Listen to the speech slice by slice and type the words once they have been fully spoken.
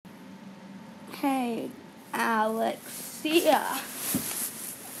Hey, Alexia.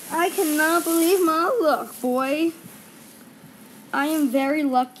 I cannot believe my luck, boy. I am very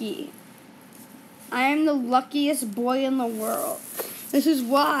lucky. I am the luckiest boy in the world. This is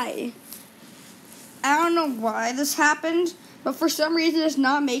why. I don't know why this happened, but for some reason it's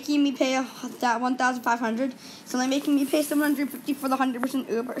not making me pay that $1,500. It's only making me pay $750 for the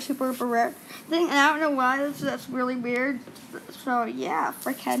 100% super rare thing, and I don't know why. That's really weird. So yeah,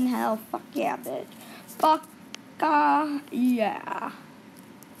 freaking hell, fuck yeah, bitch, fuck yeah.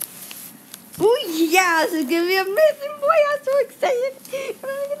 Oh yeah, this is gonna be amazing, boy. I'm so excited.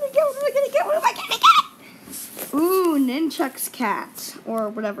 What am I gonna get? What am I gonna get? What am I gonna get? Ooh, Ninchuck's cat, or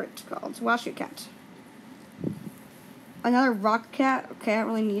whatever it's called. Washu cat. Another rock cat. Okay, I don't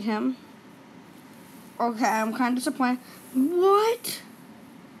really need him. Okay, I'm kind of disappointed. What?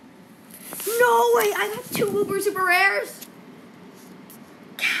 No way! I got 2 Uber Super Rares.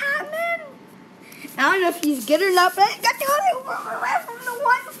 Catman? I don't know if he's good or not, but I got 2 Uber Super Rares from the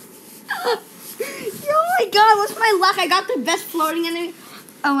one. Oh my god, what's my luck? I got the best floating enemy.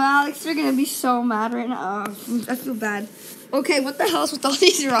 Oh, Alex, you're gonna be so mad right now. Oh, I feel bad. Okay, what the hell is with all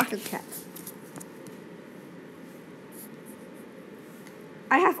these rocket cats?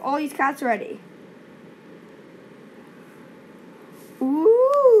 I have all these cats ready. Ooh.